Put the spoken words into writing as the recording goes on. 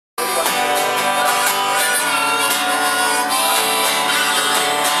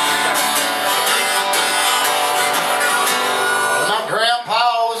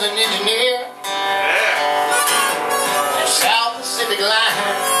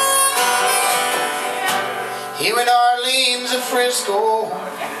Here in Orleans and Frisco,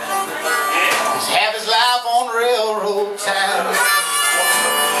 he's half his life on railroad time.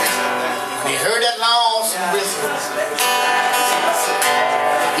 When he heard that lonesome whistle,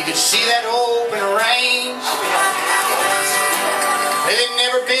 you could see that open range. Well, he'd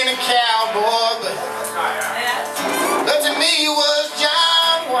never been a cowboy, but to me he was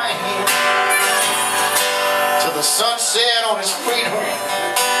John Wayne. Till the sun set on his freedom,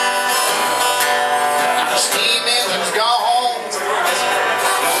 now the steam engine's gone.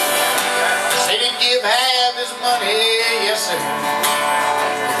 Said he'd give half his money, yes sir,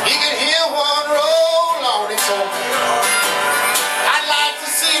 he could hear one roll on its own. I'd like to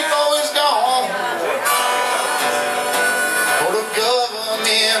see it before it's gone, for the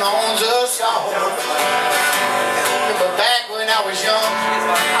government owns us all. But back when I was young,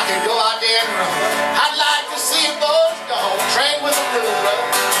 I could go out there and run. I'd like to see it before it's gone, train with the blue blood.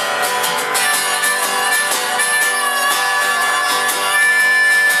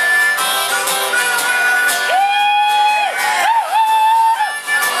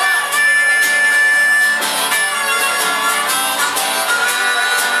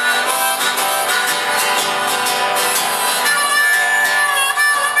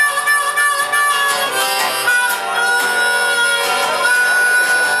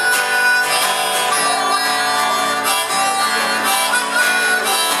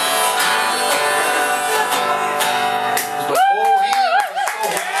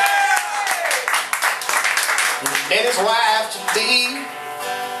 Met his wife to be,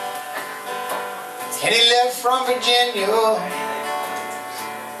 and he left from Virginia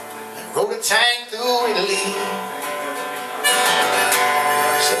and rode a tank through Italy.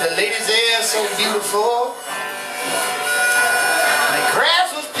 Said the ladies there so beautiful, and the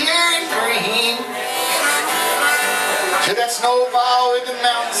grass was pure and green, till that snowfall with the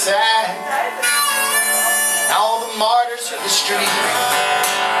mountainside, and all the martyrs hit the street.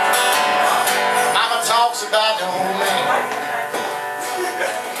 Talks about the old man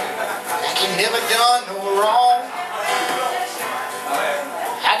like he never done no wrong.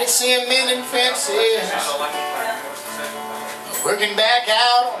 I could see him mending fences, working back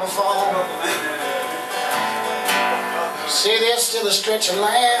out on the farm. See, there's still a stretch of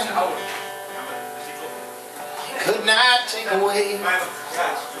land he could not take away.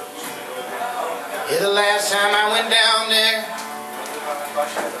 Yeah, the last time I went down there,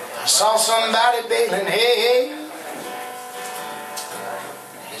 I saw somebody baling hay.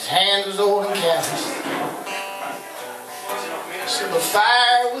 His hand was old and calloused. So the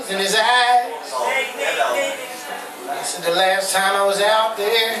fire was in his eyes. I said the last time I was out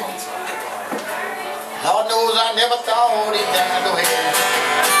there, Lord knows I never thought he'd die. Go ahead.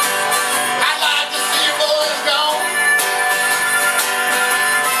 I'd like to see your boys gone,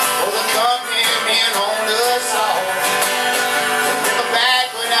 for the company men on us all.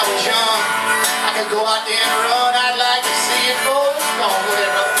 I was young, I could go out there and run. I'd like to see it before it's gone. Go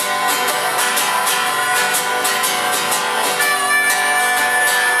ahead, brother.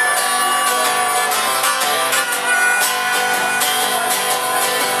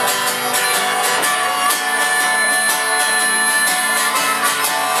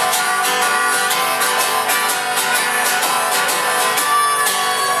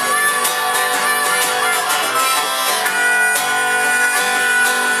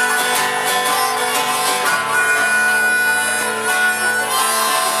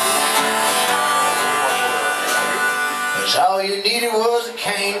 All you needed was a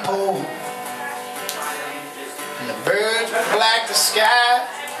cane pole, and the birds would black the sky,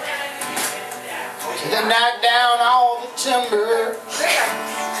 till they knocked down all the timber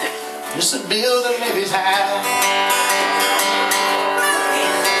just to build the levees high.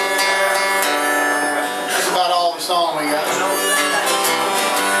 That's about all the song we got.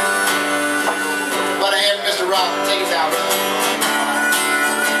 But I had Mr. Rock take us out, brother.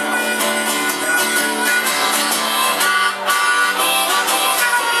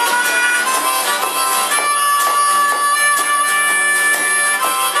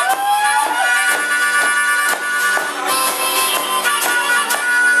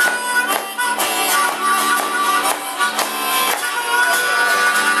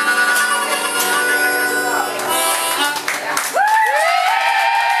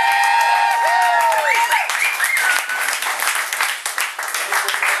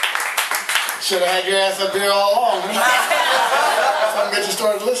 Should have had your ass up here all along. So I can get you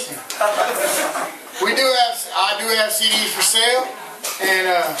started listening. I do have CDs for sale, and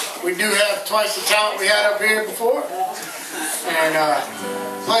we do have twice the talent we had up here before. And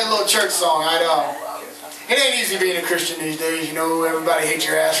play a little church song. It ain't easy being a Christian these days, you know. Everybody hates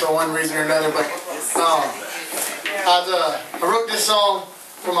your ass for one reason or another, but I wrote this song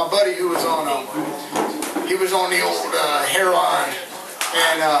for my buddy who was on the old heroin,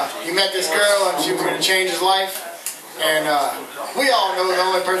 and he met this girl and she was going to change his life. And we all know the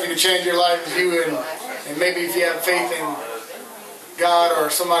only person who can change your life is you, and maybe if you have faith in God or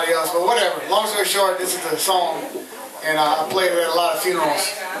somebody else, but whatever. Long story short, this is the song, and I played it at a lot of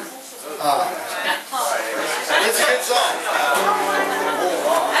funerals. It's a good song.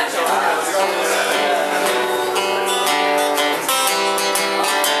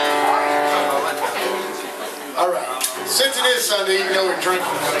 Alright, since it is Sunday, even though we're drinking,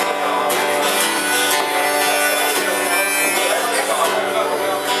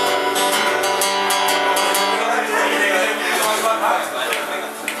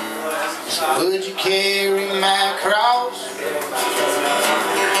 would you carry my cross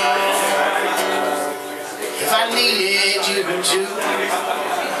if I needed you to?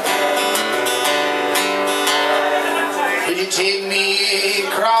 Would you take me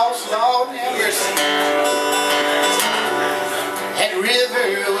across, Lord, have mercy, that river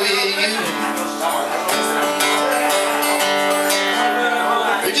with you?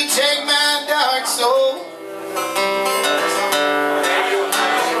 Would you take my dark soul,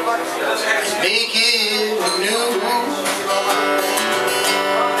 make it new?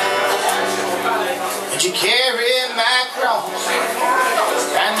 Would you carry my cross?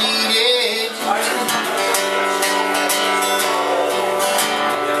 I needed you to.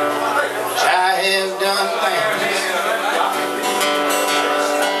 I have done things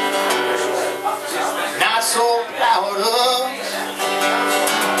not so proud of.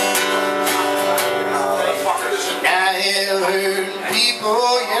 I have heard people,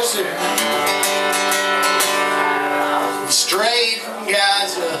 yes sir, strayed from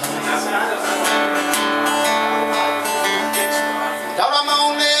God's love. Thought I'm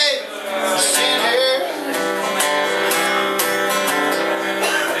only a sinner,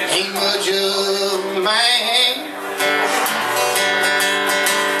 ain't much of a man,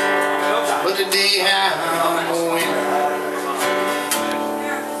 but today I'm a winner.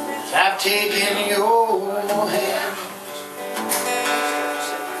 I've taken your hand.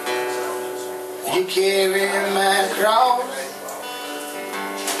 You carry my cross,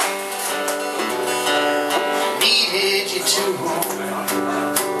 needed you to.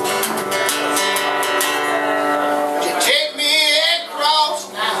 You take me across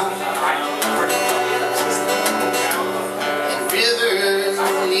now, and river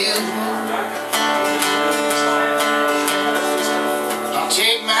you. You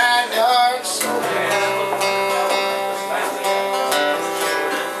take my dark soul,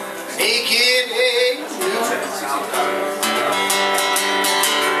 make it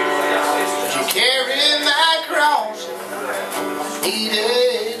carry my cross,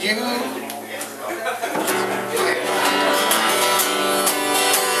 needed you.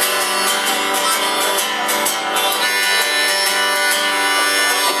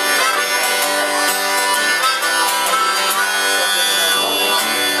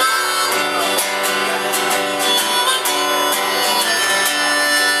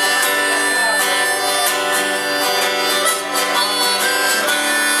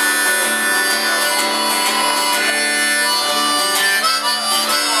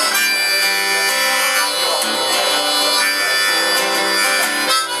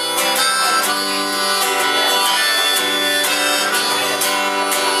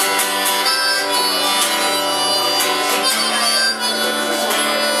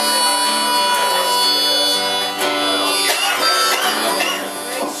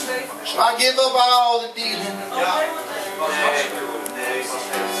 So I give up all the dealing,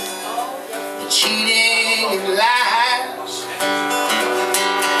 the cheating and lies.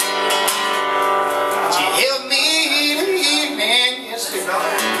 But you help me to heal, man, yes sir.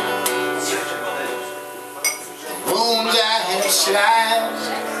 The wounds I have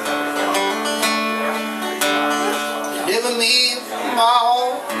sliced, deliver me from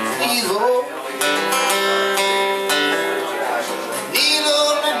all evil.